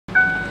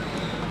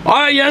All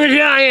right, youngins,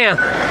 here I am.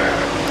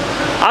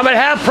 I'm at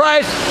half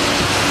price.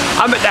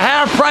 I'm at the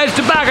half price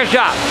tobacco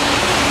shop.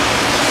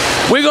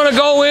 We're gonna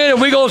go in and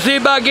we're gonna see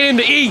about getting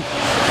to eat.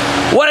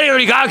 Whatever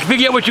you guys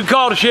forget what you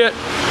call the shit.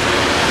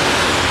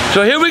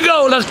 So here we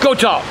go, let's go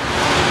talk.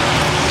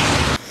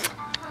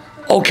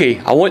 Okay,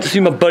 I went to see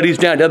my buddies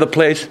down at the other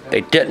place. They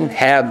didn't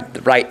have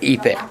the right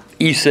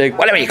e-cig,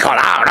 whatever you call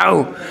it, I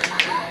don't know.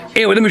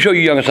 Anyway, let me show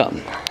you youngins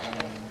something.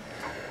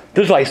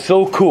 This is like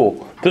so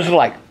cool. This is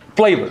like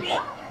flavors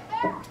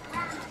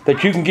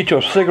that you can get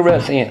your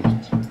cigarettes in.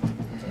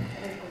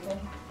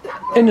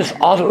 Isn't this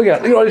awesome? Look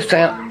at all this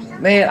sound.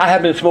 Man, I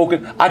have been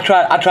smoking. I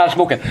tried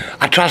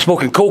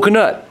smoking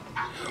coconut.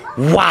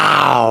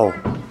 Wow.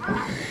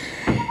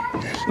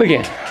 Look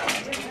at it.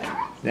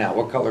 Now,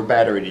 what color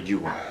battery did you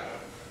want?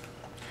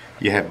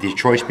 You have the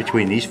choice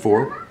between these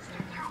four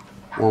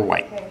or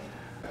white.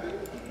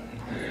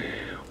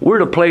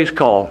 We're at a place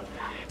called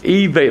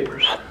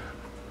E-Vapors.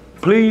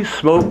 Please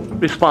smoke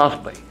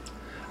responsibly.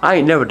 I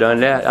ain't never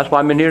done that. That's why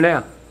I'm in here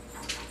now.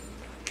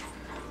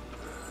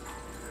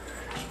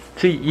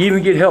 See, you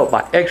even get help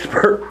by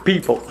expert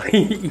people.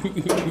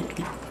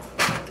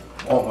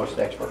 Almost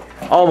expert.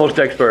 Almost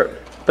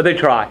expert, but they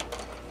try.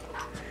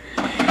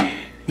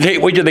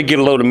 Wait till they get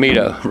a load of me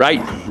though, right,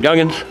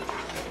 youngins?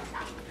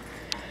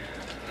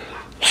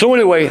 So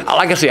anyway,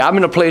 like I say, I'm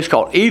in a place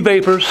called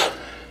E-Vapors.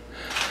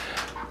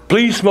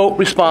 Please smoke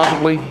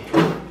responsibly.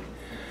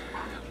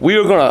 We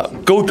are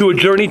gonna go through a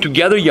journey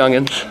together,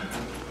 youngins.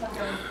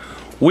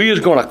 We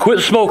is gonna quit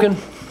smoking.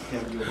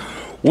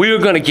 We are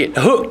gonna get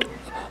hooked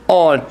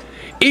on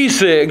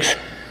e-cigs.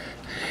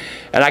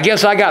 And I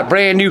guess I got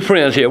brand new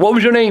friends here. What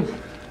was your name?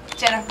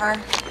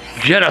 Jennifer.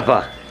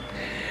 Jennifer.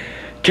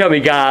 Tell me,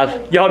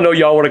 guys, y'all know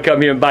y'all want to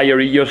come here and buy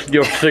your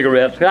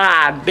cigarettes.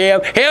 Ah,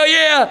 damn. Hell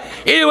yeah.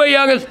 Anyway,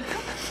 youngins,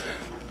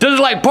 this is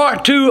like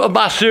part 2 of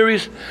my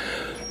series,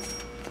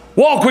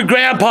 Walk with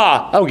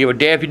Grandpa. I don't give a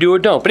damn if you do or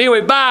don't. But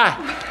anyway, bye.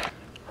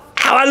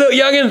 How I look,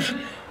 youngins?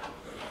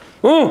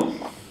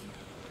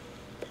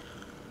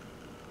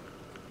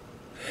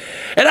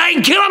 And I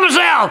ain't killing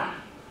myself.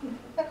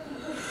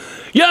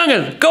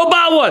 Youngins, go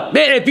buy one.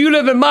 Man, if you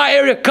live in my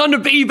area, come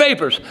to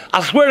E-Vapors.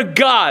 I swear to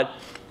God,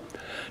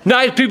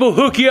 nice people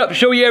hook you up,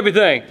 show you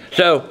everything.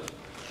 So,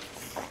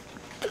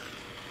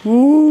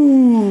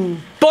 bon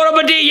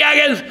appetit,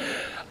 youngins.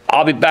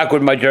 I'll be back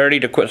with my journey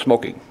to quit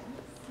smoking.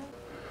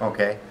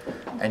 Okay,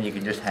 and you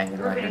can just hang it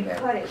around your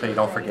neck so you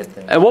don't forget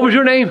things. And what was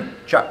your name?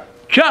 Chuck.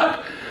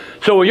 Chuck.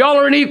 So when y'all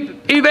are in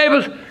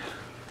E-Vapors,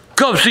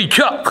 come see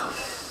Chuck.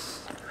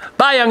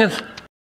 Bye, youngins.